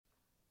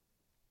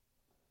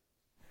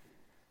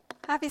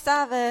Happy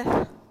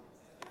Sabbath.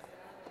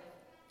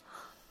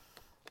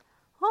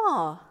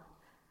 Oh,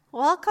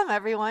 welcome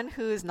everyone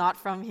who's not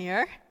from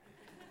here.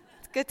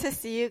 It's good to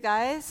see you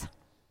guys.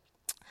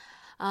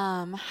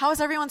 How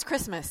was everyone's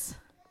Christmas?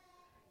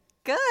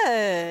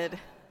 Good.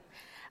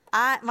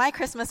 My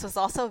Christmas was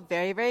also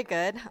very, very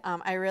good.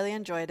 I really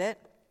enjoyed it.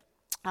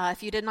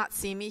 If you did not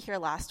see me here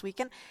last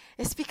weekend,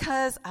 it's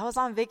because I was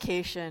on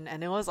vacation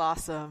and it was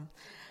awesome.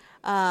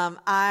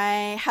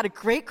 I had a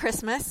great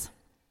Christmas.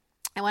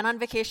 I went on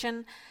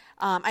vacation.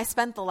 I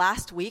spent the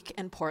last week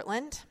in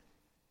Portland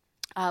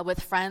with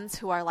friends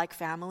who are like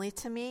family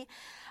to me,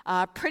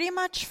 pretty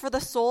much for the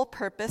sole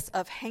purpose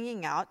of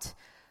hanging out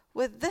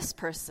with this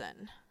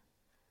person.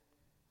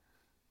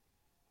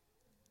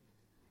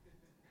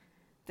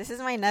 This is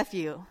my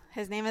nephew.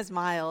 His name is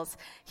Miles.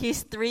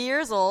 He's 3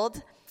 years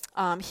old.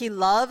 He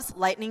loves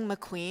Lightning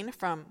McQueen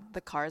from the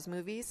Cars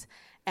movies,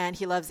 and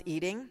he loves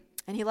eating,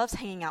 and he loves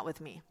hanging out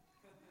with me.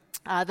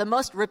 The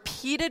most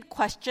repeated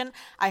question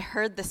I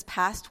heard this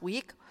past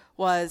week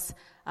was,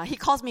 he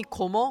calls me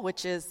Komo,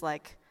 which is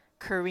like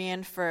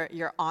Korean for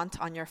your aunt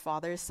on your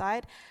father's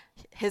side.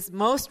 His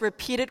most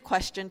repeated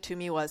question to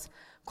me was,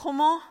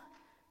 Komo,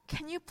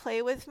 can you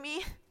play with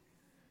me?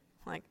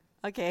 I'm like,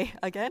 okay,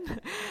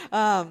 again?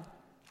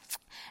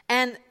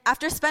 And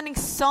after spending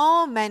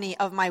so many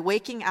of my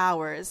waking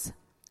hours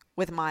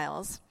with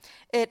Miles,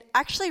 it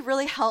actually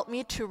really helped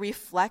me to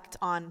reflect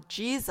on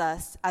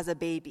Jesus as a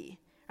baby.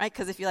 Right?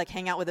 Because if you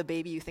hang out with a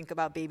baby, you think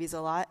about babies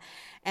a lot.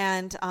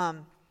 And I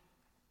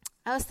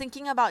was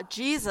thinking about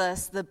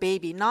Jesus, the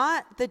baby,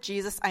 not the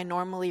Jesus I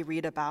normally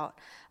read about,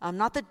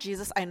 not the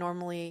Jesus I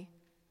normally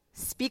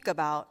speak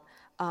about,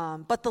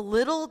 but the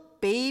little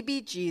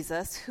baby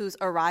Jesus whose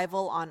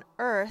arrival on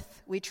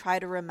earth we try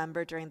to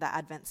remember during the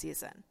Advent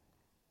season.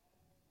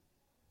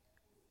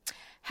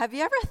 Have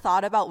you ever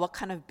thought about what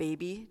kind of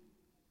baby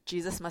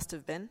Jesus must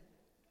have been?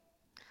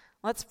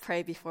 Let's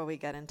pray before we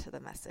get into the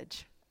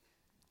message.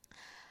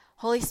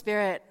 Holy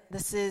Spirit,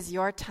 this is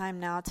your time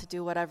now to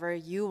do whatever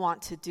you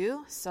want to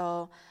do.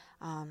 So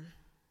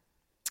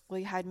will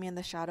you hide me in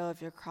the shadow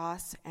of your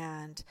cross?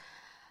 And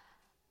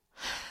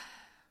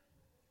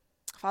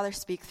Father,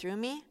 speak through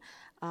me.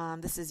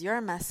 This is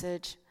your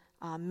message.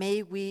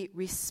 May we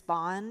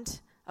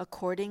respond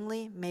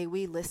accordingly. May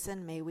we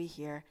listen. May we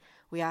hear.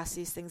 We ask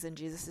these things in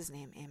Jesus'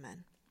 name.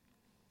 Amen.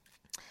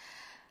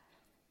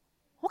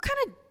 What kind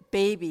of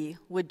baby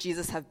would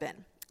Jesus have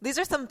been? These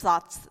are some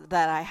thoughts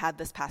that I had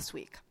this past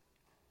week.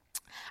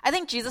 I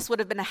think Jesus would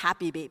have been a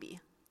happy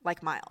baby,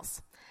 like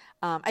Miles.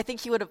 I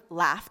think he would have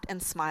laughed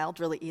and smiled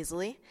really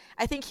easily.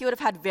 I think he would have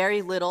had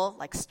very little,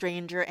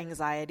 stranger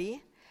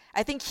anxiety.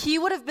 I think he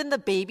would have been the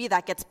baby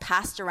that gets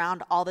passed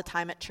around all the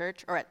time at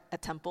church or at a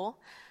temple,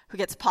 who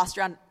gets passed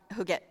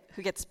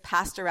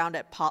around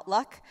at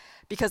potluck,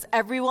 because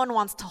everyone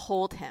wants to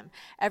hold him.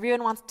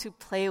 Everyone wants to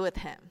play with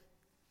him,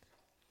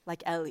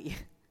 like Ellie.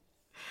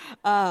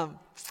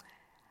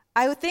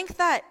 I would think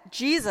that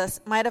Jesus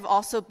might have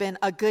also been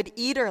a good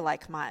eater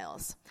like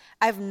Miles.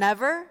 I've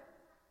never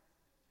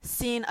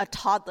seen a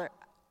toddler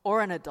or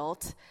an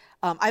adult.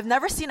 I've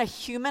never seen a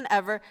human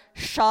ever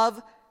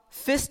shove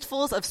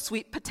fistfuls of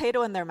sweet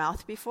potato in their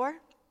mouth before.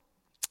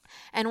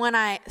 And when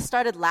I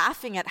started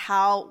laughing at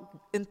how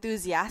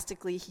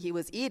enthusiastically he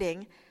was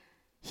eating,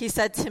 he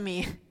said to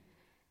me,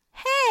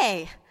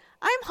 "Hey,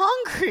 I'm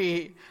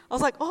hungry." I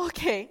was like, "Oh,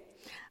 okay."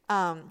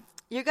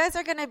 You guys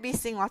are going to be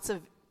seeing lots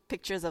of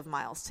pictures of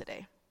Miles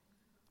today.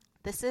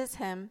 This is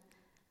him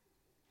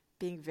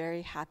being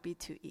very happy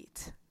to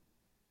eat.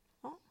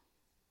 Oh.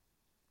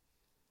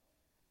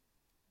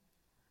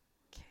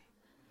 Okay.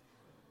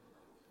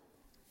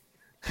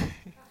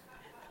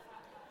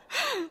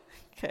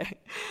 Okay.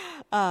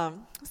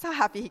 That's how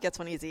happy he gets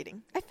when he's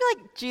eating. I feel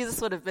like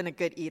Jesus would have been a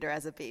good eater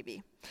as a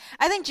baby.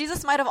 I think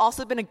Jesus might have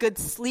also been a good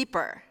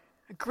sleeper,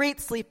 a great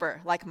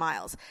sleeper like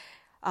Miles.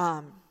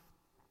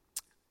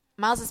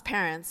 Miles'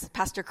 parents,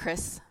 Pastor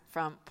Chris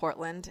from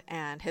Portland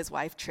and his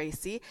wife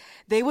Tracy,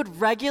 they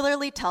would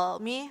regularly tell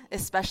me,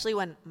 especially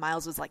when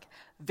Miles was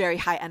very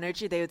high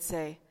energy, they would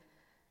say,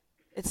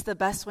 "It's the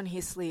best when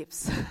he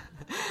sleeps."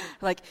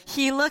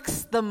 He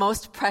looks the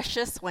most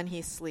precious when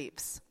he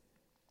sleeps.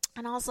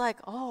 And I was like,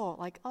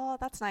 oh,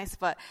 that's nice.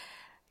 But,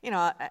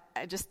 I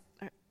just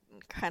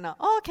kind of,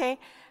 okay.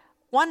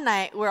 One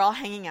night, we're all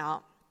hanging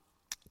out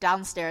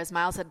downstairs.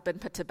 Miles had been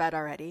put to bed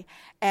already.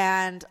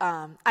 And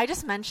I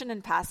just mentioned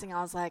in passing,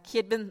 I was like, he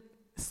had been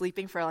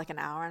sleeping for an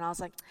hour. And I was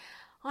like,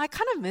 oh, I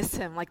kind of miss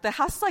him. The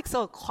house is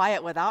so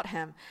quiet without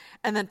him.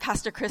 And then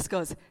Pastor Chris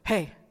goes,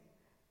 "Hey,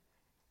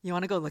 you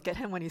want to go look at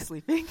him when he's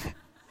sleeping?"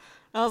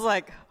 I was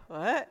like,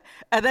 what?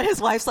 And then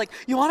his wife's like,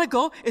 "You want to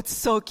go? It's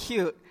so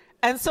cute."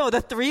 And so the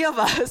three of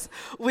us,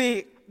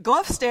 we go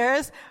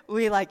upstairs,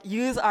 we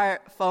use our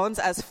phones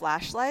as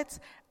flashlights,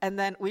 and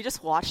then we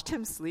just watched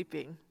him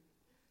sleeping.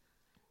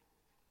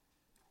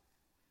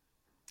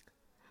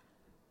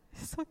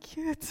 So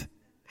cute.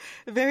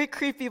 Very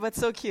creepy, but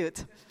so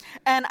cute.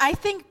 And I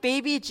think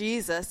baby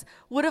Jesus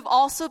would have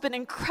also been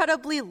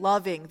incredibly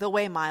loving the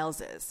way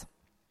Miles is.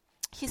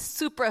 He's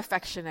super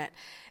affectionate.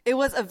 It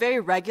was a very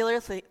regular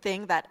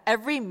thing that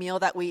every meal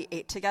that we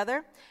ate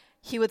together,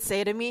 he would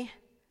say to me,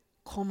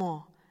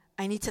 "Como,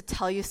 I need to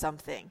tell you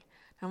something."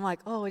 And I'm like,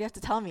 "Oh, what do you have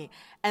to tell me?"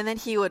 And then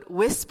he would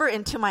whisper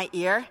into my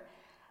ear,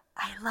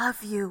 "I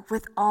love you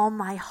with all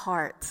my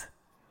heart."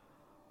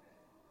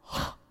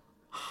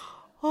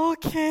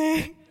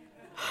 Okay.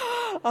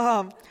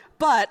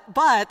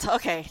 But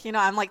okay,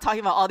 I'm like talking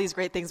about all these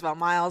great things about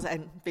Miles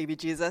and baby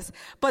Jesus,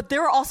 but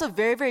there were also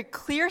very, very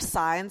clear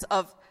signs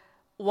of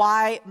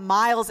why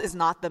Miles is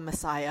not the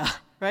Messiah,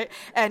 right?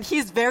 And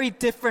he's very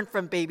different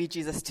from baby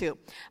Jesus too.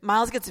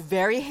 Miles gets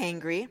very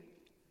hangry.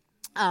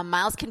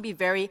 Miles can be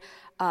very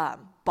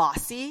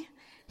bossy.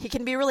 He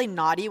can be really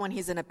naughty when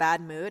he's in a bad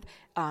mood,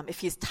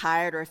 if he's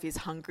tired or if he's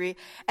hungry.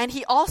 And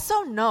he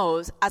also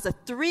knows, as a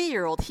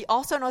 3-year-old, he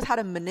also knows how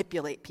to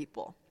manipulate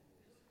people.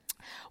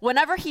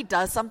 Whenever he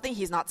does something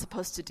he's not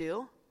supposed to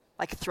do,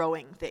 like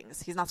throwing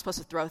things, he's not supposed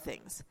to throw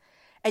things,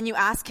 and you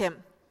ask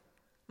him,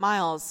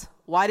 "Miles,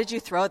 why did you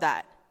throw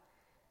that?"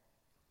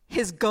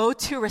 His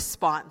go-to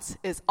response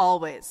is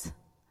always,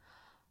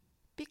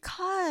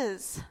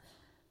 "Because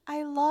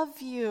I love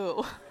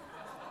you."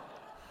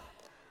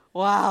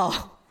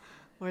 Wow.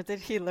 Where did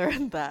he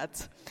learn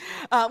that?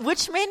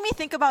 Which made me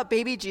think about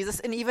baby Jesus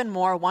in even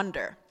more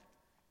wonder.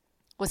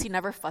 Was he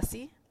never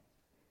fussy?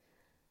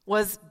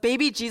 Was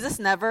baby Jesus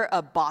never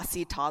a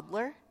bossy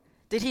toddler?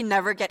 Did he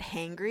never get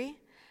hangry?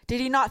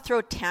 Did he not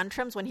throw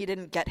tantrums when he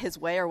didn't get his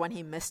way or when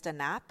he missed a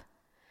nap?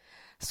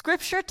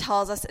 Scripture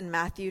tells us in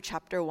Matthew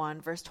chapter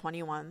 1, verse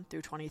 21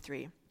 through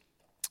 23.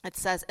 It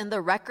says, "In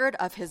the record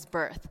of his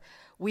birth,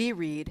 we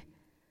read,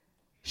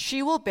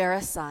 'She will bear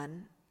a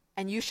son,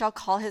 and you shall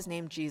call his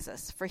name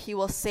Jesus, for he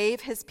will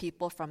save his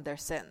people from their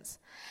sins.'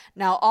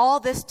 Now all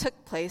this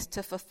took place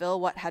to fulfill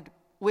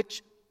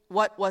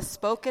what was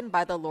spoken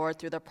by the Lord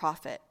through the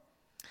prophet.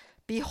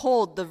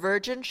 'Behold, the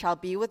virgin shall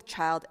be with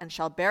child and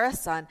shall bear a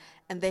son,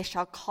 and they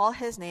shall call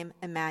his name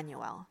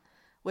Emmanuel,'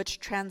 which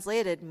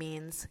translated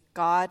means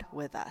God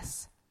with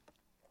us."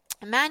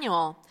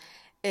 Emmanuel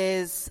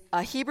is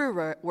a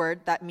Hebrew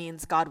word that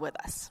means God with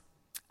us.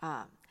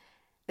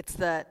 It's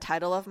the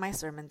title of my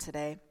sermon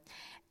today.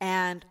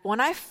 And when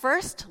I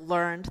first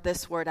learned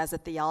this word as a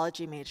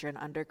theology major in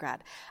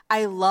undergrad,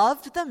 I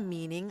loved the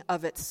meaning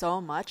of it so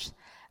much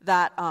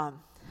that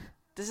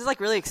this is like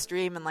really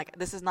extreme, and like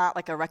this is not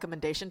like a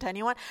recommendation to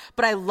anyone,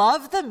 but I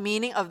love the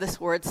meaning of this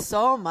word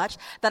so much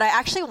that I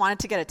actually wanted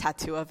to get a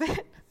tattoo of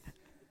it.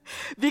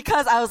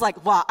 Because I was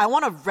like, wow, I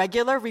want a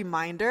regular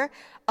reminder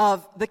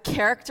of the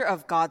character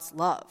of God's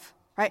love,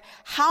 right?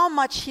 How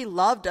much he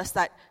loved us,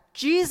 that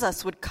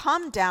Jesus would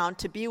come down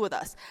to be with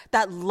us,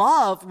 that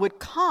love would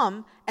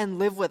come and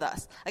live with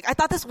us. Like, I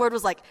thought this word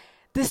was like,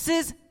 this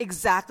is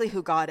exactly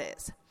who God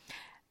is.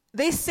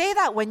 They say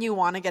that when you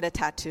want to get a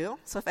tattoo,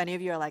 so if any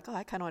of you are like, "Oh,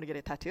 I kind of want to get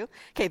a tattoo."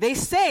 Okay, they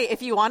say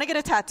if you want to get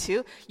a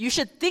tattoo, you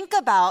should think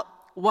about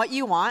what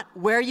you want,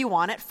 where you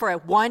want it for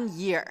 1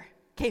 year.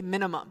 Okay,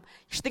 minimum.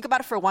 You should think about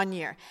it for 1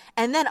 year.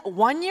 And then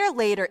 1 year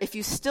later, if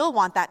you still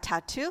want that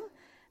tattoo,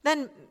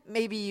 then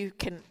maybe you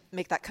can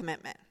make that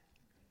commitment.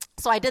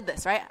 So I did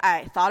this, right?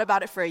 I thought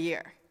about it for a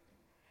year.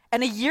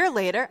 And a year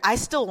later, I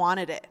still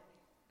wanted it.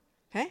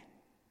 Okay?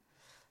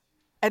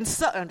 And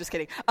so, I'm just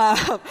kidding.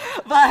 But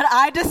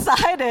I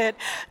decided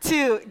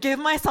to give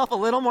myself a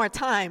little more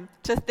time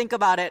to think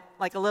about it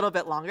like a little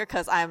bit longer,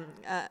 because I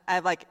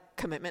have like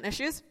commitment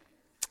issues.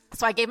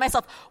 So I gave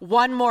myself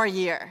 1 more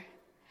year.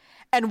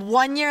 And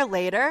 1 year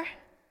later,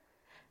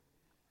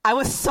 I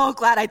was so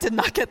glad I did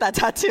not get that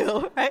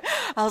tattoo, right?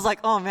 I was like,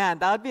 oh man,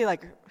 that would be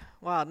like,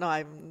 wow, no,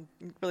 I'm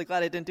really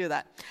glad I didn't do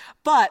that.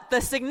 But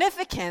the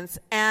significance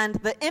and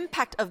the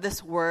impact of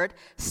this word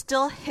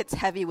still hits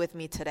heavy with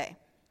me today.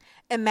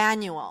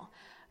 Emmanuel,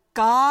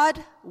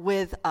 God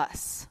with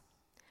us,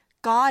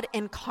 God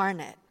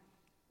incarnate.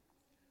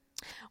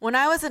 When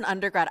I was an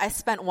undergrad, I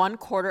spent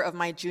 1/4 of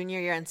my junior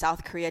year in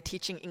South Korea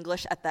teaching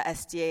English at the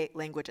SDA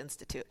Language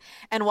Institute.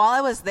 And while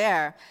I was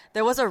there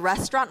was a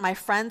restaurant my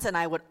friends and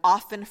I would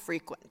often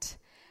frequent.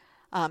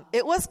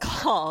 It was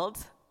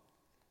called...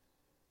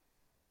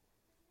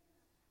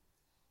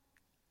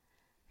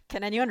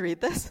 Can anyone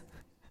read this?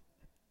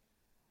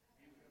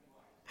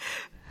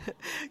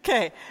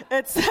 Okay,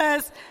 it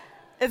says,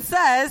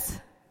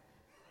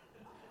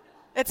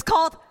 it's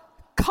called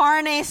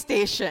Carne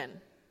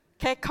Station.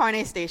 Okay,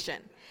 Carne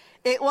Station.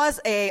 It was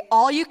a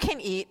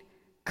all-you-can-eat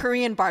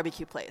Korean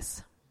barbecue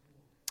place.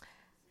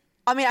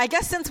 I mean, I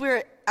guess since we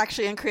were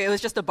actually in Korea, it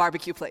was just a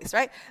barbecue place,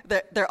 right?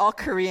 They're all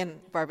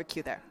Korean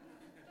barbecue there.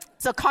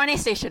 So Carne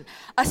Station,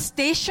 a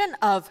station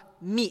of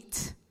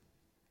meat,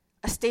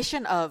 a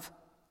station of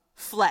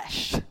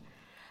flesh.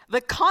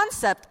 The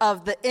concept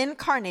of the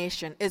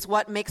incarnation is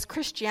what makes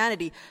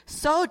Christianity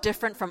so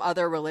different from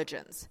other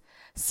religions.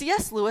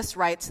 C.S. Lewis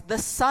writes, "The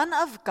Son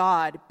of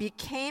God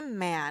became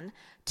man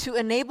to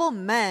enable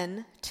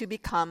men to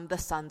become the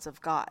sons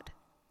of God."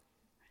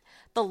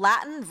 The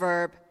Latin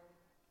verb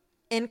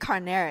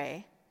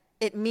incarnare,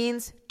 it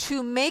means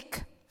to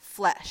make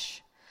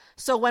flesh.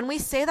 So when we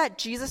say that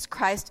Jesus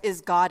Christ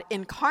is God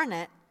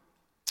incarnate,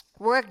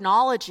 We're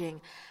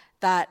acknowledging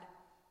that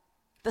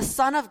the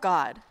Son of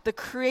God, the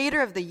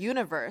creator of the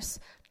universe,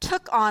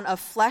 took on a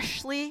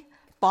fleshly,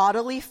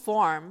 bodily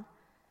form,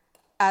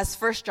 as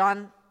 1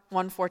 John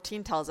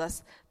 1:14 tells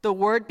us, the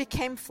Word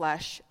became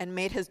flesh and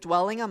made his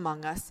dwelling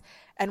among us,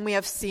 and we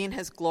have seen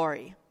his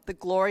glory, the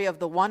glory of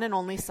the one and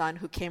only Son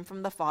who came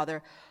from the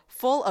Father,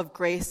 full of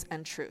grace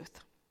and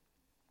truth.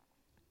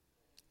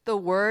 The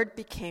Word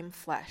became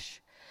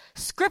flesh.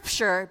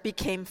 Scripture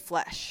became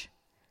flesh.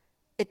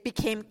 It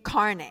became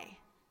carne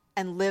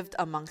and lived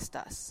amongst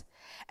us.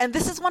 And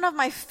this is one of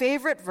my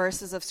favorite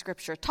verses of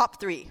Scripture, top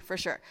 3 for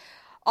sure.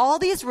 All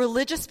these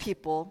religious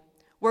people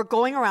were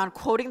going around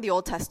quoting the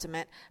Old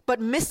Testament,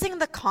 but missing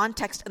the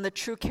context and the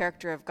true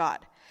character of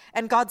God.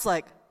 And God's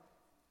like,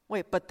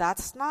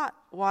 that's not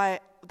why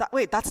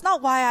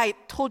I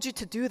told you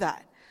to do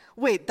that.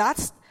 Hold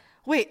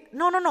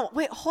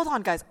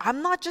on, guys.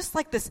 I'm not just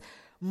like this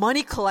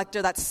money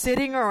collector that's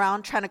sitting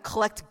around trying to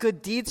collect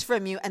good deeds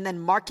from you and then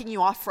marking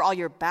you off for all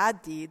your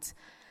bad deeds.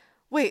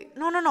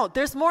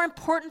 There's more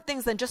important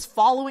things than just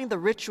following the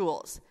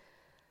rituals.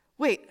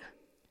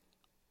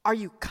 Are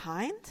you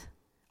kind?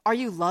 Are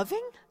you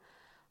loving?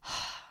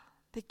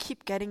 They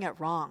keep getting it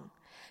wrong.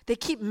 They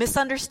keep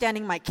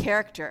misunderstanding my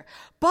character.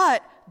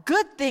 But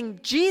good thing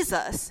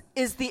Jesus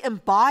is the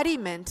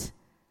embodiment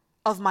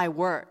of my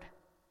word.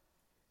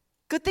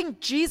 Good thing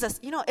Jesus,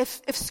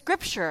 if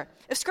Scripture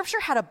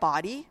had a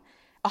body,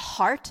 a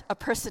heart, a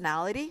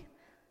personality,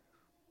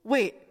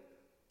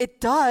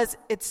 it does.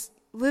 It's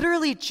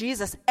literally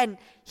Jesus. And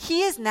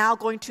he is now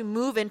going to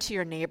move into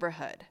your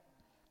neighborhood.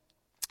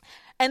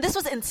 And this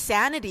was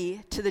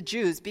insanity to the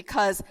Jews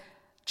because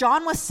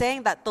John was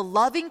saying that the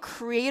loving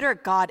creator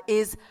God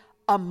is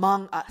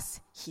among us.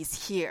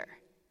 He's here.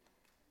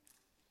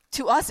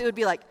 To us, it would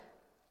be like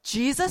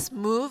Jesus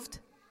moved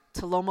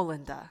to Loma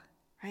Linda,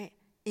 right?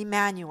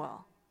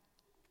 Emmanuel.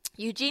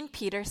 Eugene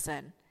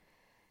Peterson,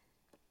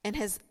 in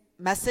his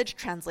Message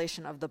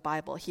translation of the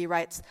Bible, he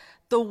writes,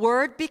 "The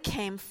Word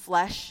became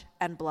flesh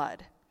and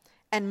blood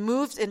and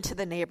moved into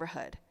the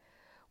neighborhood.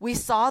 We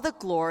saw the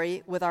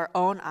glory with our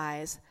own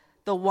eyes,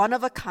 the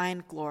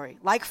one-of-a-kind glory,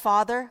 like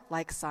Father,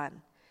 like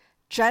Son,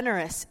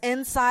 generous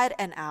inside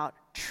and out,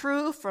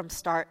 true from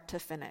start to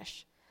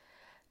finish.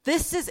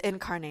 This is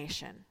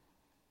incarnation.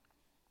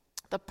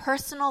 The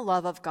personal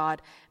love of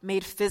God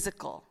made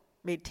physical,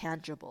 made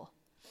tangible."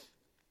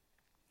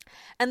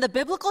 And the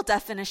biblical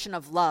definition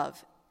of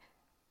love,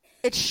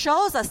 it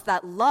shows us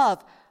that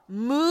love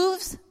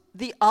moves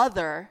the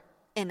other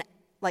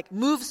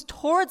moves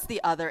towards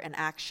the other in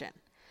action.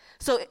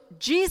 So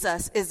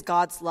Jesus is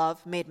God's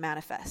love made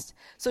manifest.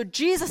 So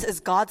Jesus is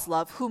God's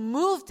love who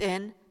moved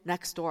in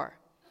next door.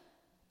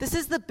 This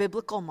is the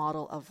biblical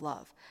model of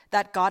love,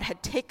 that God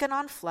had taken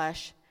on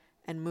flesh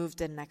and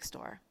moved in next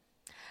door.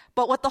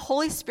 But what the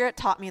Holy Spirit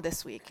taught me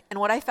this week, and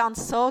what I found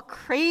so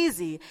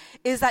crazy,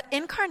 is that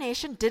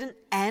incarnation didn't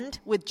end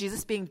with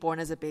Jesus being born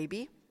as a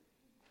baby.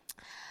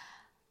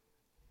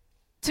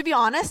 To be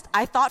honest,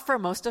 I thought for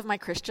most of my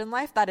Christian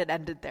life that it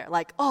ended there.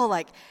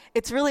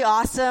 It's really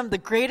awesome, the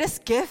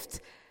greatest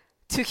gift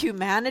to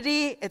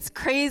humanity. It's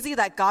crazy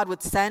that God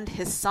would send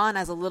his son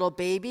as a little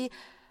baby.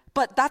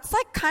 But that's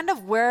kind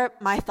of where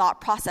my thought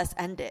process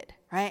ended,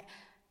 right?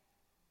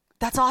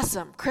 That's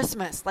awesome,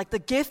 Christmas, the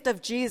gift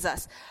of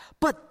Jesus.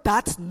 But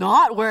that's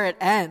not where it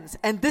ends.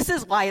 And this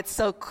is why it's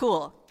so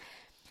cool.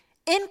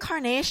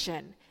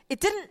 Incarnation, it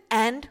didn't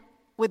end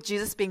with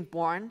Jesus being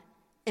born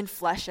in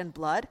flesh and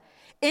blood.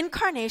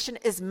 Incarnation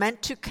is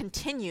meant to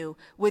continue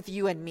with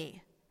you and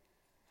me.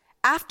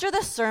 After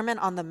the Sermon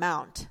on the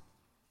Mount,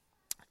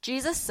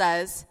 Jesus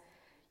says,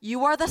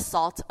 "You are the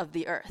salt of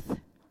the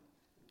earth."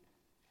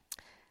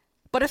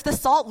 But if the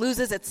salt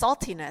loses its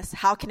saltiness,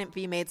 how can it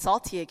be made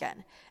salty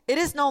again? It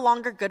is no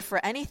longer good for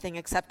anything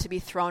except to be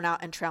thrown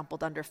out and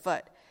trampled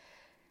underfoot.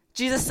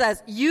 Jesus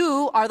says,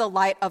 "You are the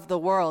light of the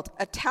world.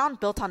 A town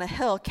built on a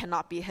hill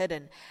cannot be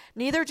hidden.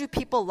 Neither do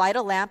people light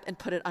a lamp and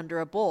put it under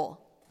a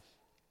bowl."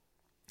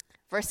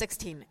 Verse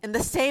 16, "In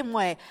the same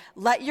way,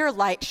 let your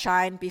light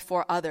shine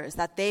before others,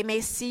 that they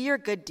may see your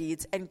good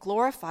deeds and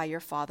glorify your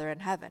Father in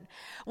heaven."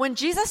 When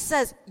Jesus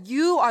says,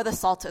 "You are the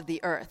salt of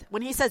the earth,"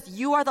 when he says,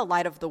 "You are the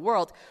light of the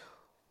world,"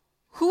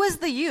 who is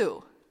the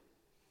you?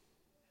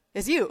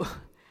 It's you.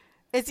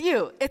 It's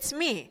you. It's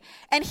me.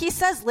 And he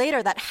says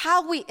later that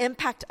how we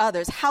impact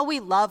others, how we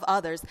love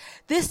others,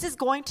 this is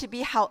going to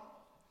be how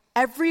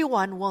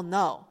everyone will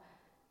know.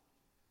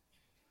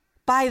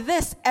 By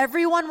this,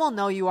 everyone will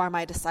know you are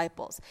my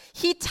disciples.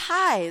 He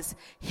ties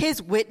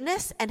his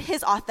witness and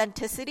his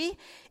authenticity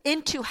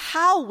into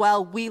how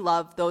well we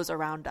love those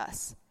around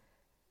us.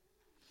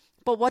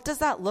 But what does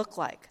that look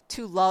like,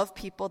 to love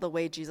people the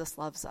way Jesus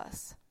loves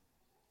us?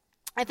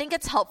 I think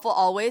it's helpful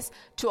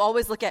to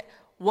always look at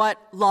what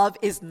love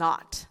is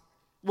not,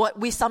 what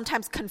we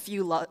sometimes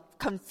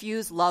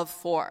confuse love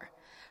for.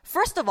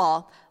 First of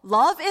all,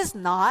 love is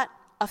not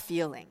a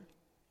feeling.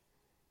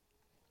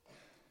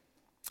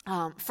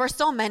 For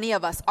so many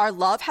of us, our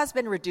love has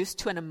been reduced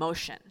to an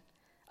emotion,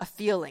 a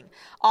feeling.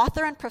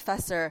 Author and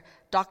professor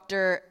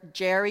Dr.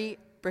 Jerry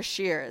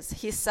Breshears.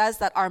 He says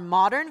that our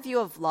modern view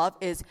of love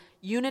is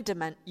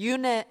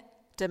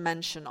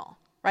unidimensional,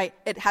 right?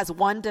 It has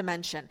one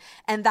dimension.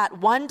 And that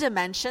one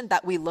dimension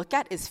that we look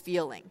at is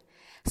feeling.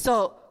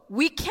 So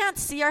we can't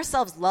see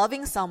ourselves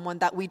loving someone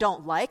that we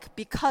don't like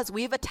because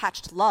we've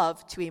attached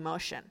love to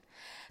emotion.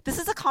 This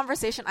is a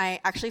conversation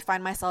I actually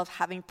find myself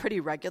having pretty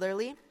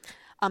regularly.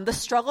 The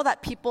struggle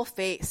that people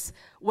face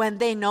when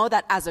they know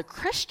that as a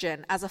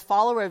Christian, as a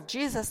follower of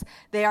Jesus,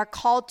 they are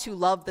called to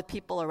love the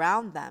people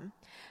around them.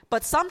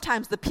 But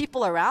sometimes the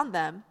people around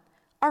them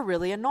are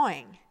really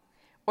annoying,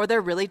 or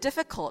they're really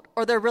difficult,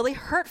 or they're really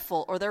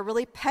hurtful, or they're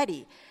really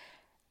petty.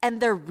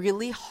 And they're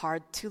really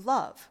hard to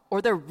love,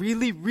 or they're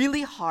really,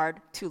 really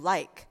hard to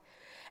like.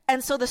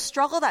 And so the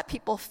struggle that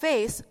people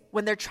face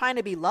when they're trying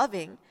to be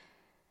loving,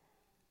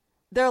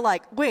 they're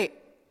like, wait,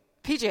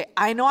 PJ,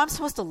 I know I'm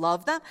supposed to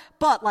love them,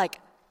 but like,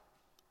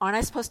 aren't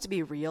I supposed to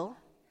be real?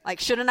 Like,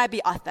 shouldn't I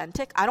be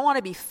authentic? I don't want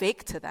to be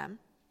fake to them.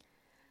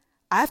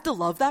 I have to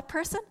love that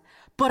person,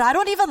 but I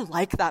don't even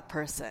like that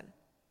person.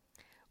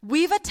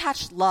 We've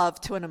attached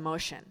love to an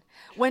emotion.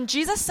 When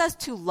Jesus says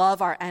to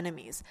love our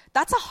enemies,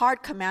 that's a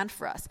hard command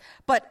for us.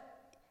 But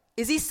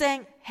is he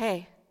saying,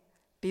 hey,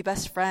 be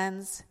best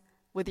friends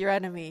with your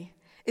enemy?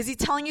 Is he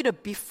telling you to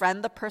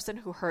befriend the person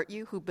who hurt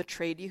you, who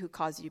betrayed you, who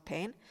caused you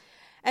pain?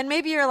 And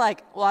maybe you're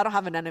like, well, I don't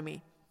have an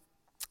enemy.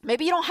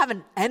 Maybe you don't have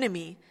an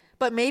enemy,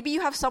 but maybe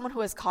you have someone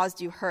who has caused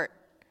you hurt.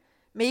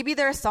 Maybe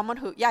there is someone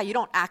who, you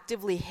don't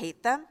actively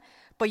hate them,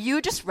 but you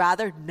would just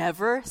rather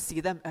never see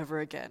them ever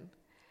again.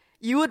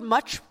 You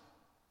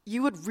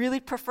would really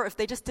prefer if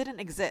they just didn't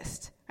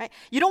exist, right?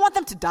 You don't want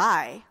them to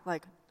die.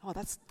 Like, oh,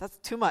 that's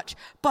too much.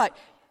 But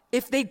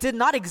if they did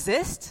not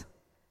exist,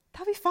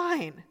 that'd be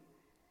fine.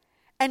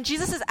 And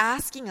Jesus is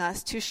asking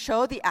us to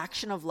show the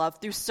action of love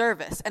through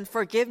service and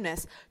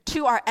forgiveness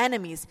to our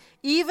enemies,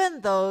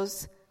 even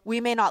those we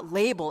may not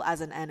label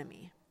as an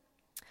enemy.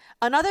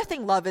 Another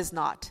thing love is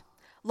not.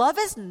 Love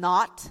is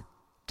not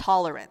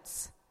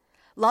tolerance.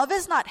 Love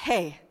is not,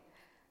 hey,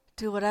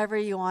 do whatever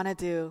you want to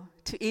do,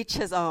 to each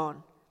his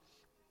own.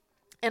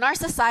 In our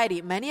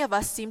society, many of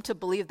us seem to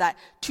believe that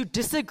to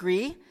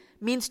disagree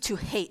means to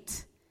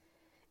hate.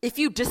 If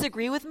you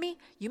disagree with me,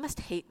 you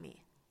must hate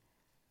me.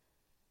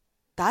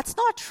 That's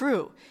not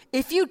true.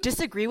 If you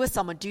disagree with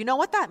someone, do you know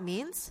what that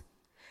means?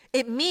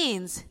 It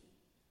means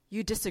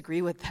you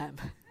disagree with them.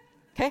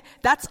 Okay?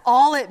 That's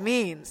all it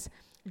means.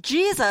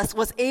 Jesus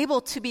was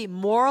able to be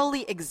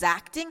morally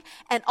exacting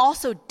and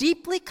also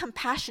deeply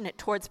compassionate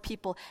towards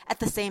people at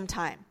the same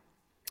time.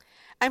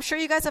 I'm sure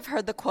you guys have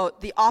heard the quote,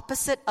 the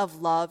opposite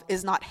of love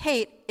is not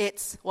hate,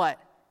 it's what?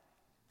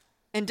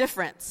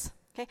 Indifference.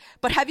 Okay?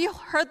 But have you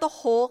heard the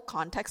whole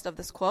context of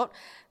this quote?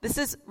 This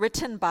is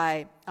written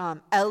by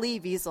Elie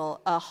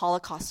Wiesel, a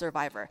Holocaust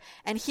survivor.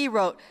 And he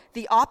wrote,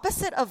 the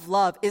opposite of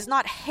love is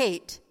not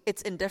hate,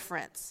 it's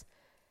indifference.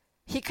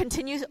 He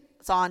continues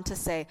on to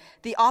say,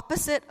 the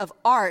opposite of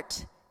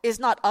art is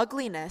not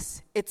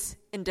ugliness, it's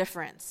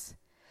indifference.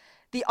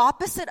 The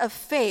opposite of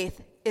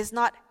faith is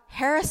not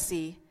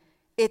heresy,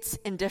 it's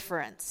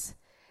indifference.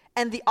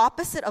 And the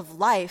opposite of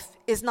life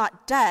is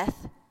not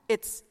death,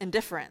 it's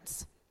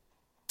indifference.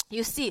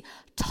 You see,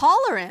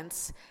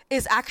 tolerance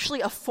is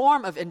actually a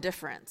form of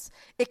indifference.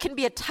 It can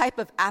be a type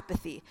of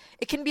apathy.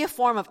 It can be a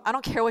form of, I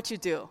don't care what you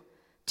do.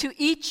 To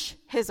each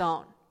his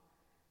own.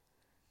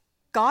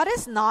 God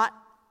is not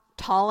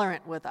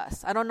tolerant with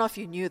us. I don't know if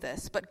you knew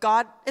this, but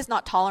God is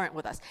not tolerant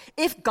with us.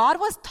 If God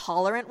was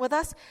tolerant with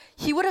us,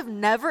 he would have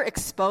never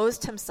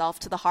exposed himself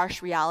to the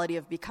harsh reality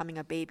of becoming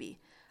a baby,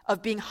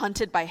 of being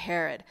hunted by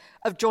Herod,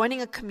 of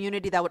joining a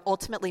community that would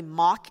ultimately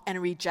mock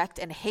and reject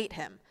and hate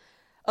him,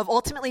 of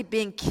ultimately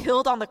being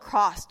killed on the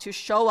cross to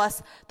show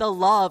us the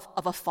love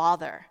of a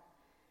father.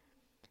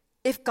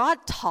 If God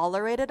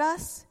tolerated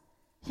us,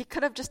 he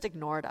could have just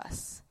ignored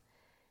us.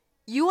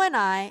 You and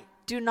I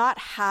do not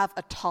have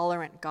a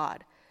tolerant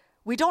God.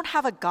 We don't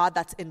have a God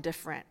that's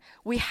indifferent.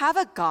 We have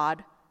a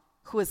God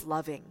who is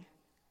loving.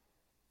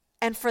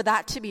 And for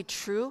that to be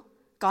true,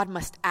 God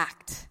must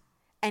act.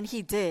 And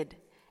he did.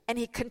 And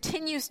he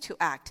continues to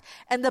act.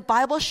 And the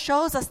Bible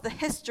shows us the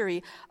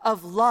history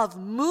of love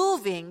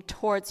moving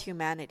towards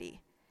humanity.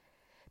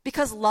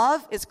 Because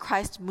love is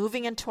Christ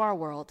moving into our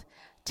world,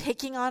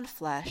 taking on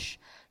flesh,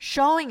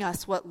 showing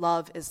us what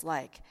love is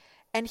like.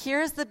 And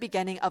here's the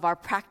beginning of our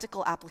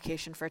practical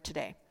application for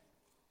today.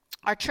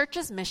 Our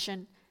church's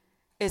mission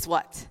is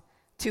what?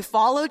 To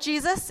follow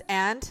Jesus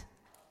and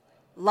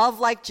love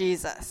like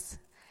Jesus.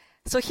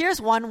 So here's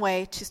one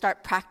way to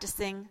start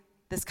practicing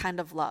this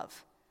kind of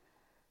love.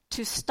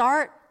 To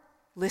start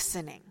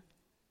listening.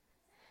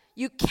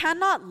 You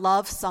cannot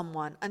love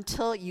someone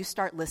until you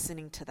start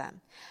listening to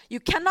them. You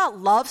cannot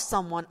love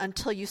someone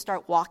until you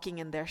start walking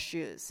in their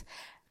shoes.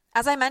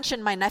 As I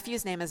mentioned, my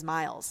nephew's name is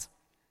Miles.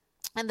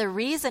 And the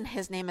reason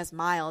his name is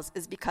Miles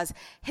is because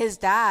his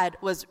dad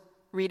was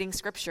reading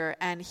scripture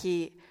and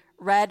he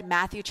read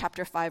Matthew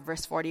chapter 5,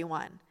 verse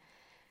 41.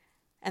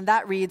 And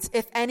that reads,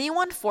 if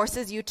anyone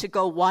forces you to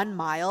go 1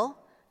 mile,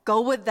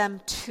 go with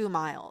them 2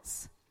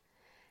 miles.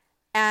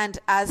 And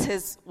as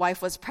his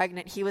wife was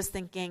pregnant, he was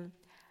thinking,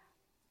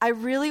 I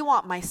really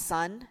want my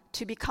son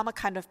to become a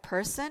kind of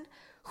person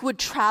who would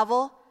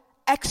travel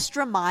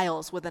extra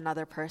miles with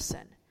another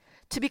person,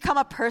 to become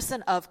a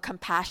person of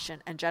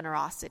compassion and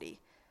generosity.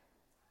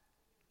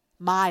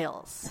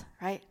 Miles,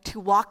 right? To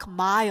walk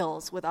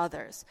miles with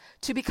others,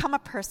 to become a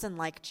person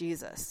like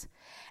Jesus.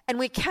 And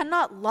we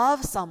cannot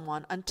love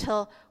someone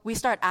until we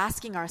start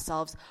asking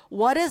ourselves,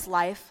 what is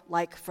life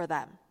like for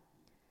them?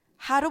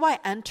 How do I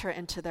enter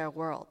into their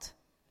world?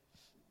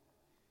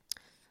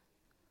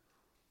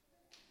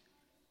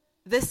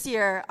 This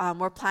year,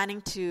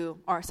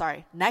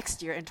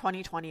 next year in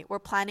 2020, we're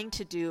planning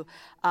to do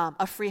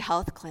a free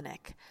health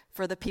clinic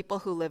for the people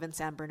who live in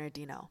San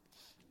Bernardino.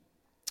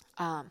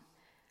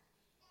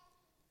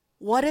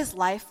 What is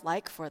life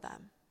like for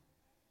them?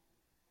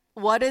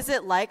 What is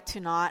it like to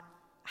not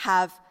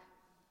have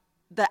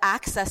the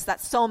access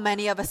that so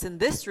many of us in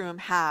this room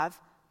have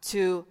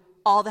to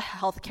all the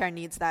healthcare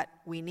needs that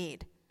we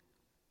need?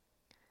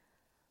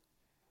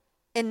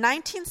 In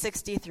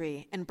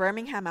 1963, in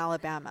Birmingham,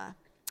 Alabama,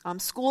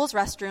 schools,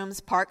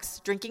 restrooms,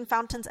 parks, drinking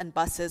fountains, and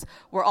buses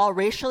were all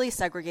racially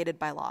segregated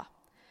by law.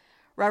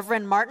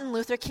 Reverend Martin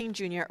Luther King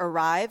Jr.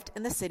 arrived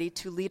in the city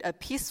to lead a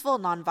peaceful,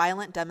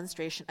 nonviolent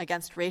demonstration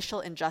against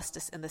racial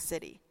injustice in the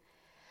city.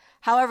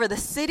 However, the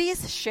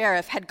city's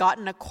sheriff had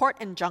gotten a court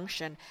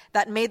injunction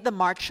that made the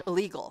march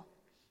illegal.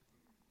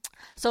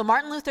 So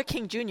Martin Luther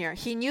King Jr.,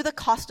 he knew the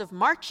cost of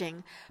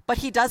marching, but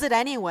he does it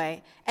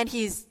anyway, and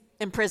he's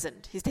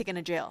imprisoned. He's taken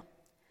to jail.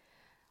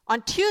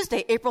 On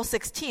Tuesday, April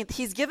 16th,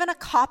 he's given a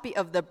copy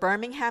of the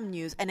Birmingham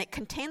News, and it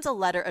contains a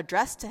letter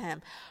addressed to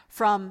him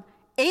from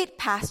 8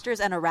 pastors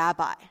and a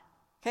rabbi.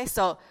 Okay,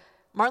 so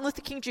Martin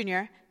Luther King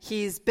Jr.,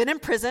 he's been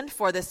imprisoned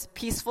for this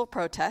peaceful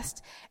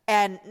protest,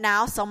 and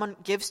now someone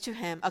gives to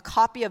him a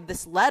copy of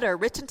this letter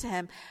written to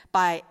him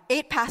by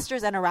 8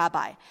 pastors and a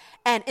rabbi.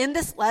 And in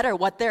this letter,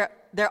 what their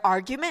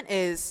argument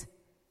is,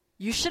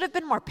 you should have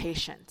been more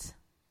patient.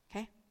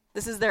 Okay,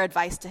 this is their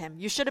advice to him.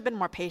 You should have been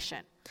more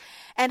patient.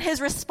 And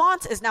his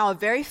response is now a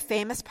very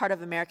famous part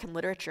of American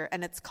literature,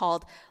 and it's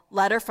called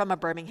Letter from a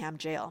Birmingham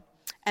Jail.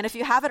 And if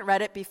you haven't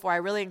read it before, I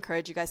really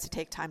encourage you guys to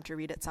take time to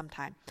read it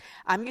sometime.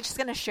 I'm just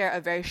going to share a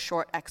very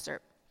short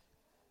excerpt.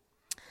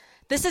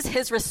 This is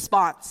his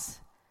response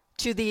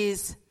to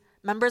these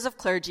members of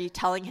clergy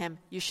telling him,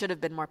 you should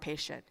have been more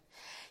patient.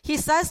 He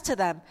says to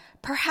them,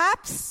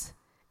 perhaps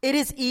it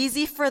is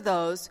easy for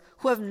those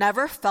who have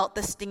never felt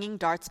the stinging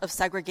darts of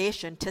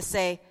segregation to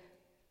say,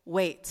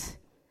 wait.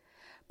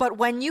 But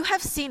when you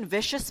have seen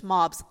vicious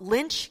mobs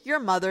lynch your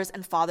mothers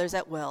and fathers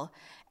at will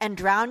and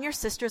drown your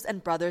sisters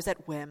and brothers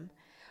at whim,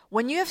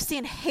 when you have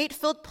seen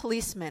hate-filled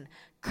policemen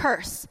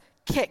curse,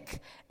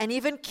 kick, and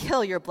even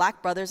kill your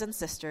black brothers and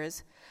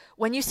sisters,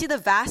 when you see the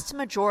vast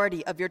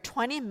majority of your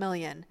 20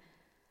 million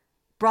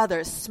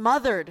brothers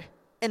smothered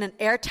in an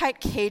airtight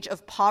cage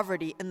of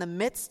poverty in the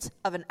midst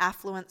of an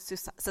affluent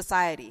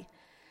society,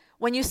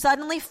 when you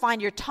suddenly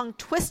find your tongue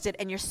twisted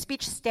and your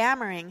speech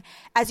stammering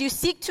as you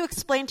seek to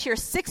explain to your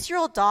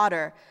 6-year-old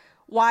daughter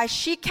why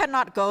she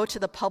cannot go to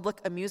the public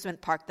amusement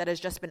park that has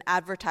just been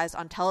advertised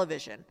on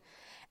television,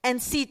 and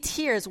see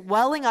tears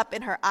welling up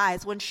in her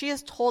eyes when she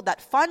is told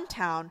that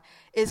Funtown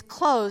is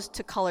closed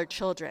to colored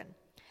children,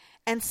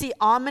 and see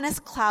ominous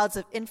clouds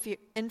of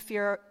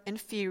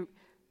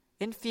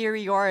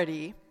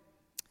inferiority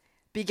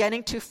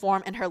beginning to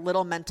form in her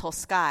little mental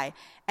sky,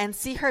 and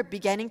see her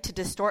beginning to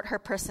distort her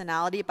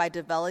personality by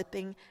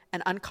developing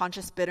an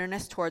unconscious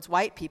bitterness towards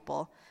white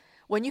people,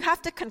 when you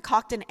have to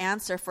concoct an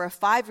answer for a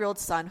 5-year-old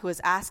son who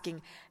is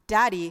asking,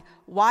 Daddy,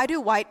 why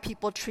do white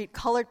people treat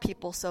colored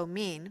people so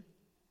mean?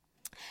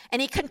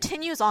 And he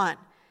continues on.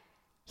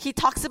 He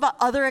talks about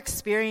other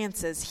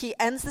experiences. He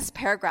ends this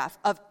paragraph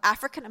of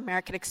African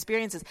American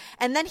experiences.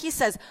 And then he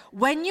says,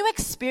 when you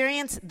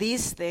experience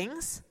these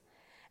things,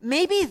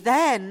 maybe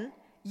then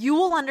you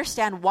will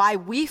understand why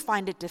we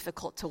find it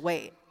difficult to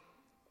wait.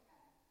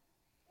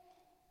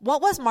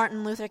 What was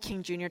Martin Luther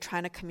King Jr.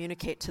 trying to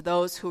communicate to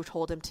those who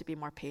told him to be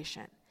more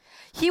patient?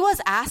 He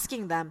was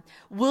asking them,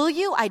 will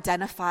you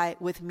identify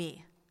with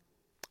me?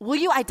 Will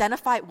you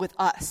identify with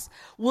us?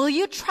 Will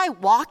you try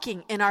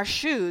walking in our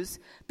shoes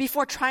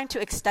before trying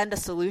to extend a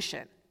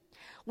solution?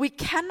 We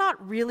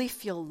cannot really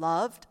feel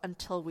loved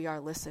until we are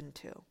listened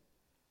to.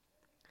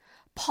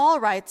 Paul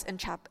writes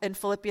in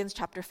Philippians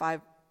chapter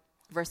 5,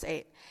 verse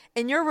 8,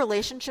 in your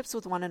relationships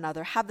with one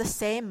another, have the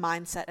same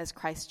mindset as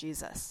Christ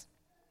Jesus.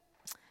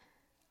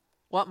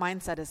 What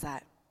mindset is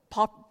that?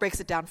 Paul breaks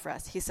it down for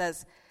us. He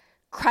says,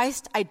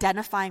 Christ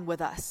identifying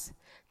with us.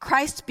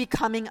 Christ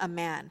becoming a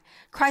man.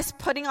 Christ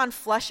putting on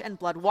flesh and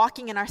blood,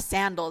 walking in our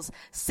sandals,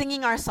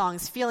 singing our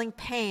songs, feeling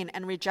pain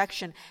and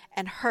rejection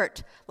and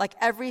hurt like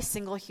every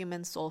single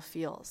human soul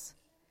feels.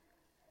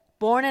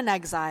 Born in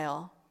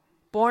exile,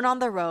 born on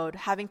the road,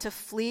 having to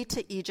flee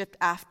to Egypt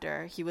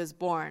after he was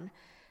born,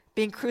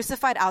 being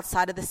crucified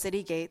outside of the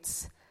city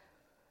gates,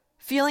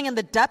 feeling in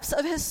the depths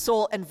of his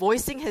soul and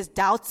voicing his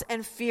doubts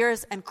and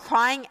fears and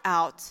crying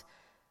out,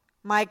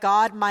 my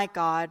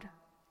God,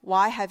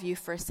 why have you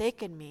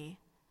forsaken me?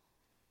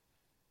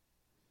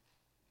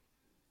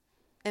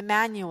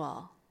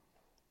 Emmanuel,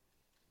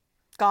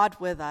 God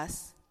with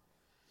us,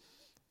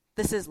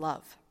 this is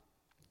love.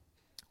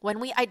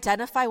 When we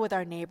identify with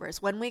our neighbors,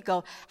 when we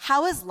go,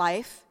 how is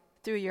life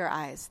through your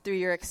eyes, through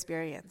your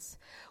experience?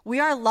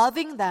 We are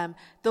loving them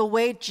the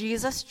way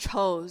Jesus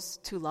chose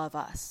to love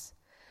us.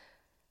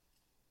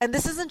 And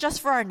this isn't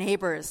just for our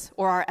neighbors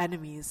or our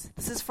enemies.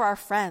 This is for our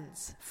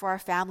friends, for our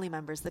family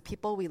members, the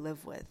people we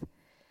live with.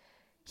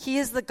 He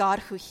is the God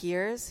who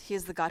hears. He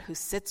is the God who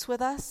sits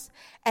with us.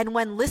 And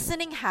when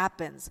listening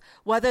happens,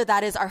 whether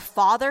that is our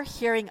Father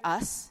hearing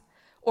us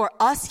or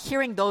us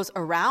hearing those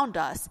around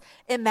us,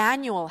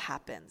 Emmanuel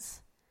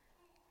happens.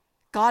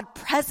 God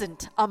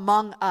present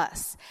among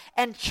us.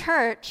 And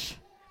church,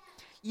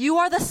 you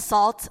are the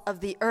salt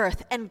of the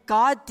earth, and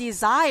God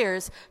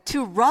desires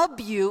to rub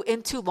you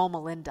into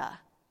Loma Linda.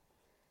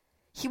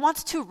 He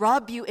wants to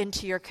rub you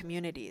into your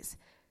communities.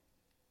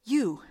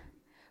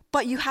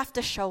 But you have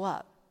to show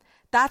up.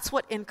 That's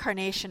what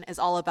incarnation is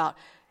all about.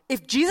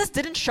 If Jesus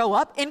didn't show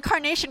up,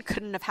 incarnation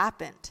couldn't have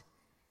happened.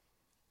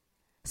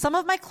 Some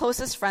of my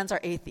closest friends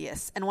are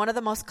atheists, and one of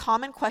the most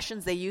common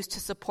questions they use to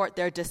support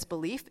their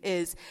disbelief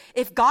is,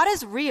 if God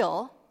is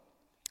real,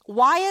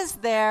 why is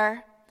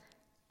there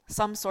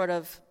some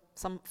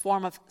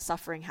form of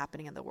suffering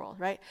happening in the world,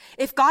 right?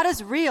 If God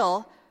is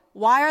real,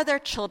 why are there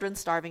children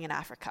starving in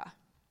Africa?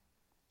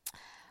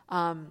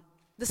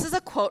 This is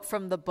a quote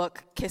from the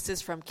book Kisses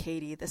from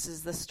Katie. This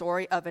is the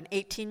story of an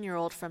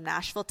 18-year-old from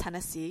Nashville,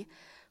 Tennessee,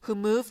 who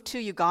moved to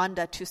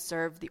Uganda to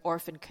serve the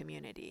orphan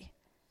community.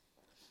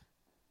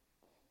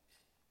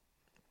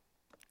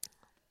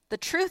 The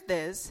truth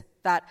is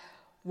that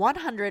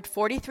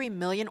 143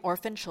 million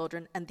orphan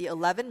children and the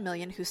 11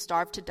 million who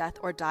starve to death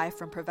or die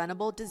from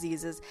preventable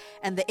diseases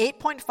and the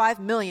 8.5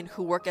 million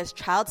who work as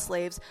child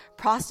slaves,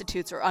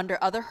 prostitutes, or under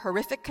other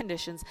horrific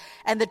conditions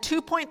and the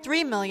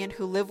 2.3 million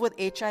who live with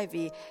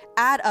HIV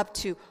add up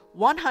to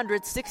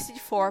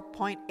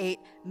 164.8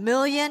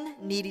 million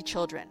needy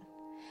children.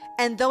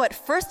 And though at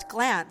first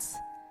glance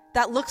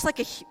that looks like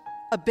a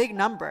big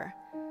number,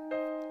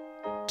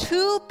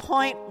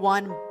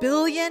 2.1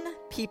 billion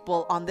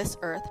people on this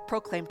earth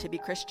proclaim to be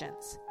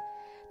Christians.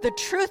 The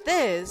truth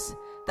is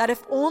that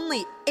if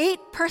only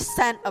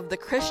 8% of the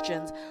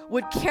Christians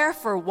would care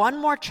for one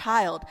more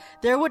child,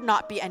 there would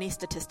not be any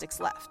statistics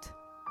left.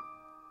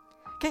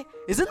 Okay,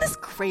 isn't this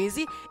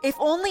crazy? If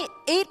only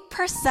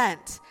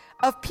 8%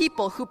 of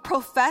people who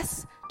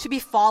profess to be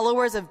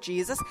followers of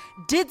Jesus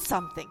did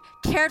something,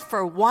 cared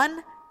for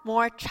one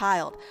more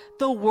child,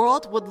 the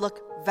world would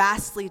look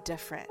vastly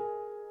different.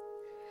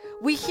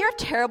 We hear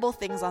terrible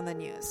things on the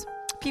news,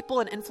 people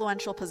in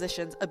influential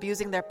positions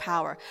abusing their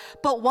power.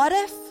 But what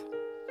if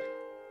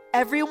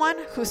everyone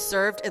who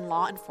served in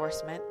law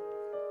enforcement,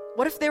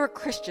 what if they were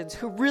Christians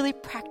who really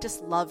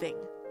practiced loving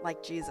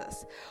like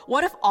Jesus?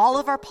 What if all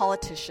of our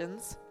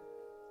politicians,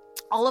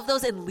 all of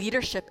those in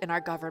leadership in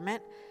our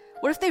government,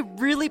 what if they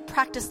really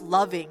practiced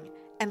loving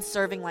and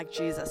serving like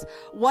Jesus?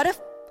 What if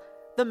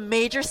the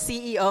major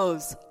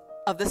CEOs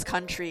of this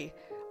country,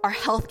 our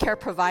healthcare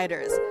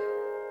providers,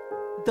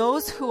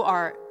 those who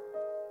are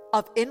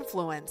of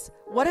influence,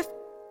 what if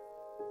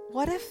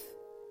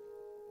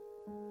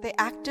they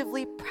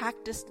actively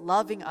practiced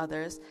loving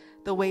others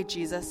the way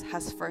Jesus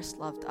has first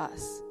loved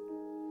us?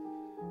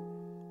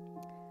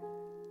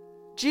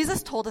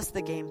 Jesus told us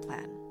the game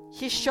plan.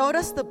 He showed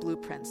us the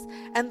blueprints,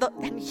 and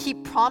he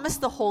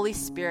promised the Holy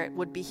Spirit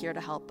would be here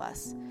to help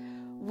us.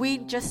 We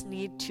just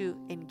need to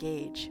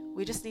engage.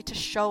 We just need to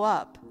show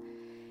up.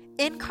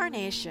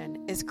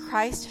 Incarnation is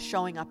Christ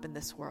showing up in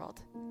this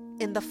world,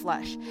 in the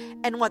flesh.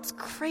 And what's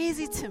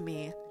crazy to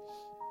me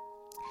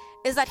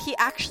is that he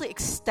actually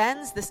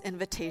extends this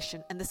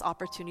invitation and this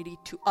opportunity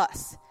to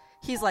us.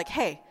 He's like,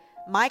 hey,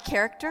 my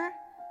character,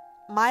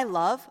 my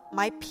love,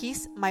 my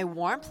peace, my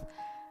warmth,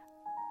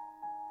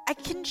 I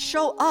can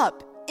show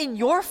up in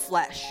your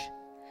flesh.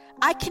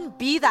 I can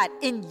be that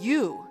in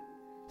you,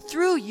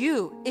 through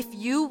you, if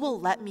you will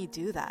let me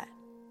do that.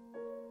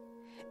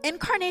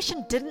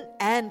 Incarnation didn't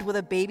end with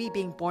a baby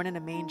being born in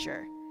a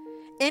manger.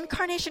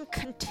 Incarnation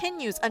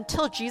continues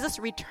until Jesus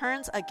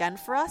returns again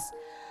for us,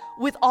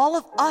 with all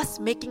of us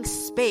making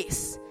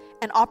space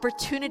and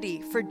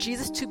opportunity for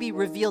Jesus to be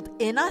revealed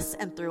in us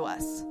and through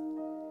us.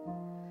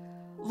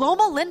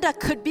 Loma Linda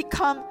could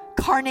become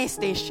Carne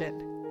Station,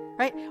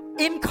 right?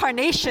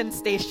 Incarnation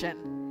Station.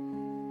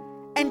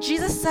 And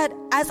Jesus said,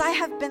 as I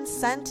have been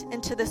sent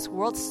into this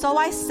world, so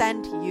I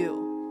send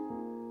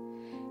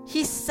you.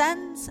 He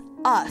sends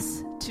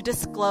us to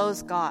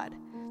disclose God,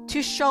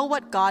 to show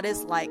what God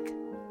is like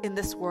in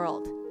this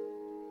world.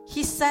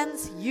 He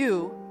sends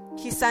you,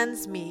 he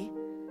sends me.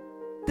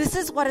 This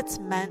is what it's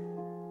meant.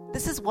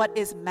 This is what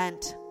is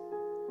meant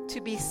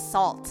to be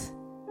salt,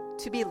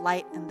 to be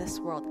light in this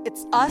world.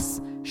 It's us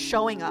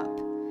showing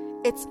up.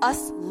 It's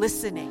us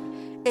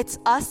listening. It's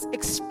us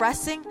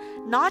expressing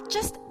not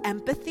just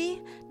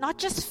empathy, not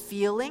just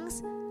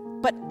feelings,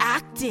 but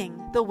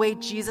acting the way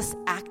Jesus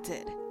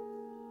acted.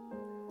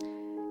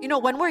 You know,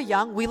 when we're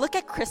young, we look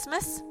at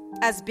Christmas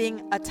as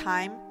being a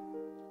time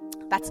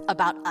that's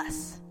about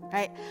us,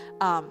 right?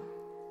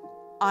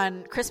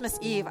 on Christmas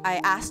Eve,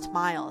 I asked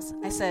Miles,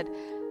 I said,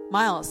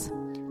 Miles,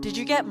 did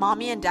you get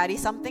mommy and daddy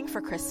something for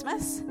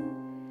Christmas?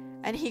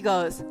 And he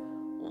goes,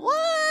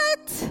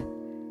 what?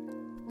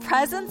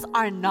 Presents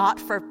are not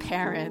for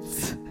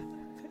parents.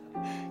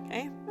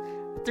 Okay?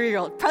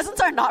 3-year-old, presents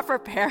are not for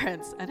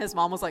parents. And his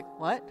mom was like,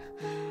 what?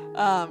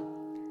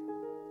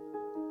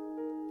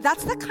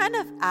 That's the kind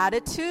of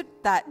attitude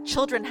that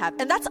children have.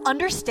 And that's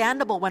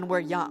understandable when we're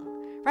young,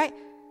 right?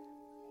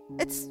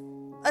 It's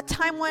a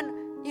time when,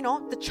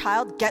 the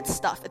child gets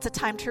stuff. It's a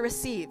time to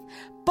receive.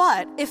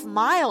 But if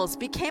Miles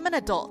became an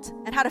adult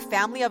and had a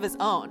family of his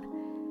own,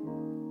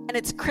 and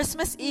it's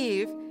Christmas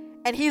Eve,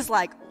 and he's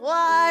like,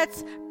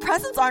 what?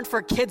 Presents aren't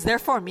for kids, they're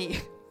for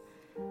me.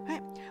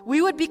 Right?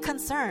 We would be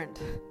concerned.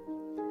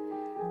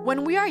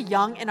 When we are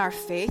young in our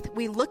faith,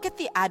 we look at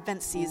the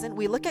Advent season,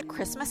 we look at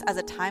Christmas as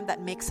a time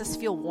that makes us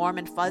feel warm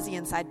and fuzzy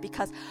inside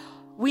because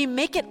we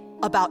make it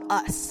about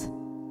us.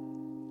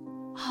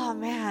 Oh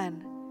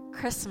man,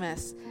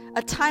 Christmas,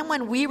 a time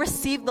when we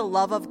receive the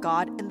love of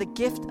God and the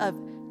gift of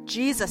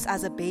Jesus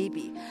as a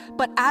baby.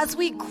 But as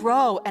we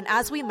grow and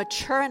as we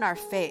mature in our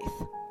faith,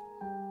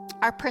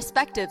 our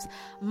perspectives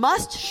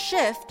must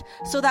shift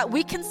so that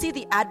we can see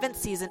the Advent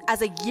season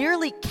as a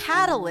yearly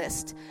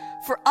catalyst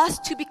for us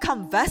to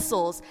become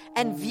vessels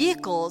and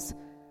vehicles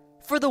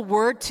for the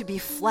word to be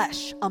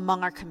flesh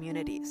among our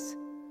communities.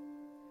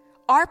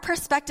 Our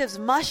perspectives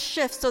must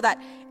shift so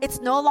that it's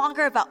no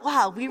longer about,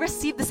 wow, we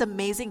received this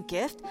amazing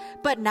gift,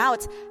 but now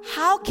it's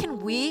how can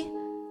we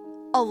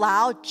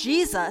allow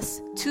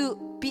Jesus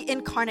to be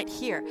incarnate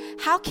here?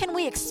 How can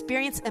we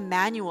experience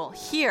Emmanuel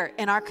here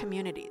in our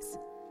communities?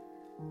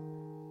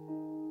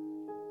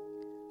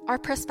 Our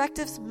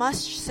perspectives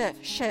must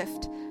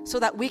shift so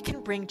that we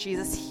can bring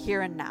Jesus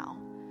here and now,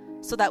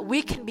 so that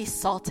we can be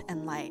salt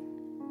and light.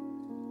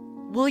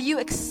 Will you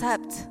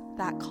accept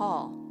that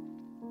call?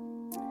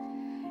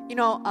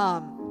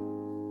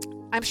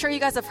 I'm sure you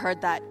guys have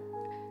heard that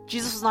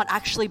Jesus was not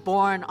actually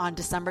born on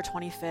December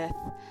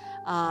 25th,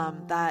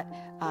 that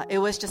it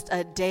was just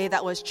a day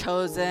that was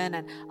chosen,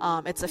 and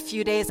it's a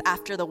few days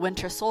after the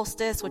winter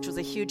solstice, which was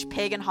a huge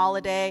pagan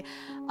holiday,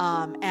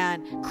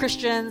 and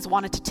Christians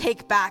wanted to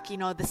take back,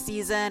 the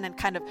season and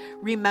kind of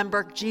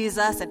remember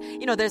Jesus, and,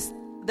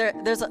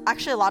 there's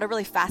actually a lot of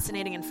really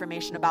fascinating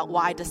information about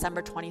why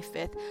December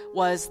 25th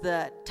was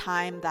the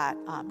time that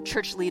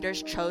church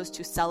leaders chose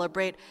to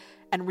celebrate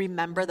and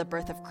remember the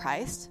birth of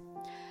Christ.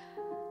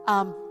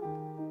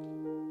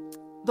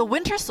 The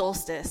winter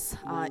solstice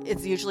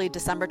is usually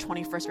December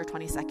 21st or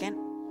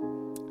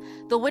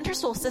 22nd. The winter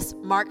solstice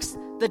marks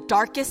the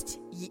darkest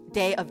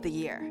day of the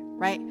year,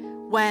 right?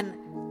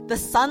 When the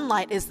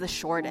sunlight is the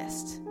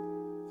shortest.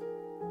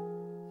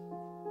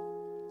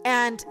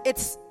 And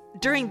it's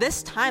during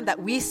this time that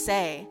we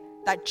say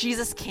that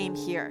Jesus came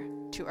here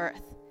to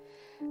earth.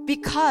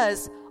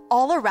 Because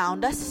all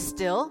around us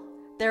still,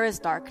 there is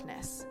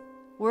darkness.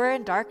 We're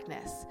in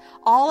darkness.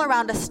 All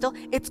around us still,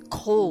 it's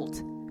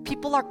cold.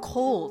 People are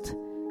cold.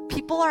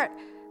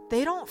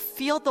 They don't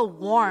feel the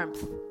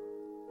warmth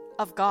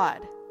of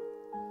God.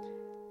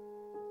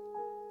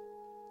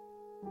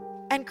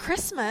 And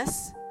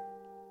Christmas,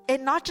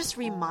 it not just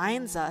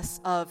reminds us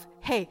of,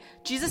 hey,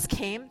 Jesus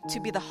came to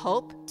be the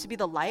hope, to be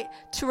the light,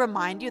 to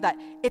remind you that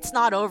it's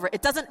not over.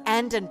 It doesn't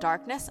end in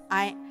darkness.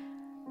 I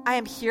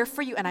am here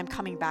for you and I'm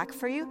coming back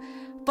for you.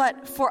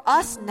 But for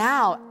us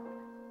now,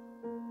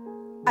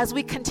 as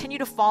we continue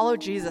to follow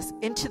Jesus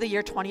into the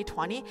year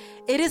 2020,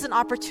 it is an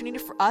opportunity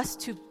for us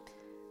to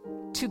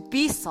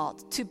be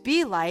salt, to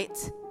be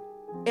light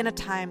in a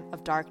time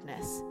of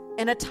darkness,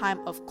 in a time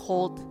of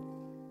cold.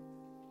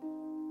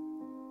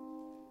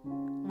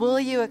 Will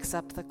you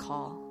accept the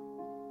call?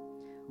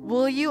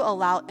 Will you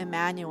allow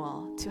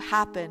Emmanuel to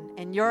happen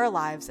in your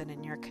lives and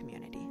in your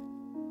community?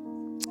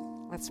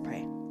 Let's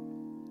pray.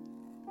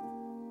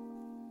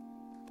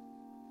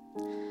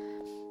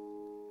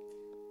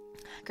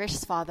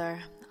 Gracious Father,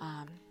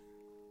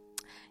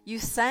 you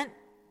sent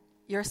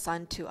your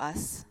Son to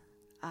us.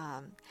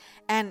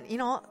 And,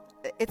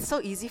 it's so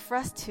easy for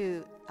us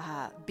to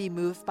be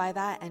moved by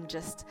that and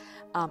just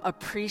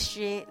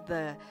appreciate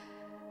the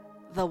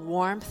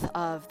warmth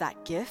of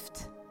that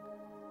gift.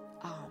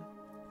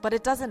 But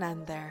it doesn't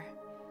end there.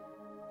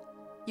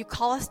 You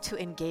call us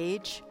to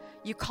engage.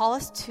 You call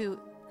us to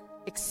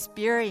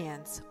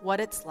experience what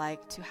it's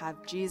like to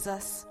have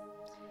Jesus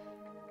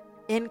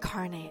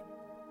incarnate,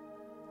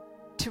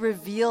 to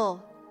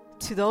reveal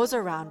to those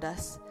around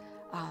us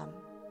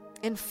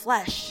in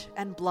flesh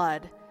and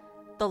blood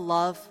the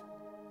love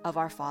of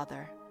our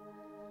Father.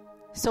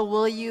 So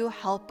will you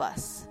help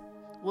us?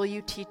 Will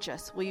you teach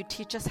us? Will you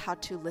teach us how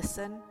to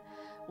listen?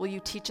 Will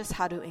you teach us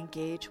how to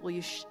engage? Will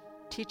you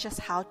teach us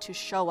how to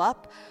show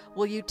up?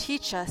 Will you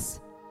teach us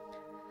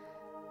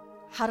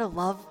how to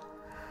love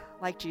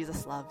like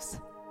Jesus loves?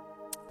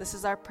 This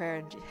is our prayer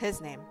in His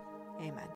name. Amen.